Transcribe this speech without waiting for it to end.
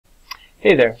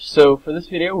Hey there, so for this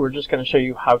video we're just going to show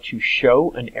you how to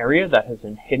show an area that has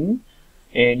been hidden,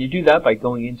 and you do that by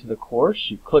going into the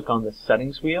course. You click on the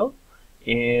settings wheel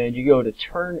and you go to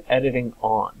turn editing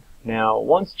on. Now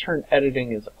once turn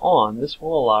editing is on, this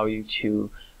will allow you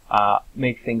to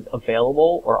make things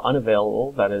available or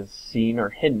unavailable, that is seen or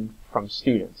hidden from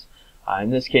students.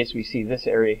 In this case we see this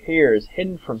area here is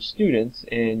hidden from students,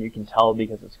 and you can tell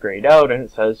because it's grayed out and it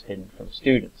says hidden from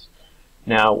students.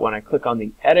 Now, when I click on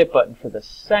the edit button for the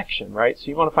section, right, so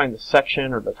you want to find the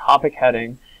section or the topic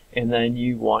heading, and then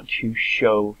you want to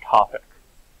show topic.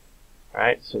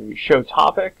 Right, so you show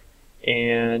topic,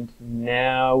 and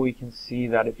now we can see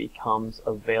that it becomes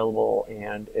available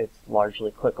and it's largely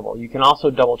clickable. You can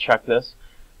also double check this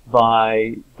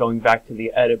by going back to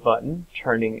the edit button,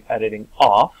 turning editing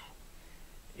off,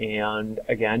 and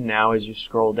again, now as you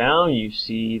scroll down, you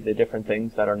see the different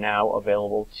things that are now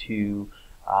available to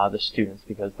the students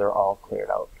because they're all cleared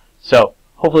out. So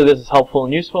hopefully this is helpful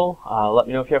and useful. Let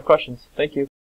me know if you have questions. Thank you.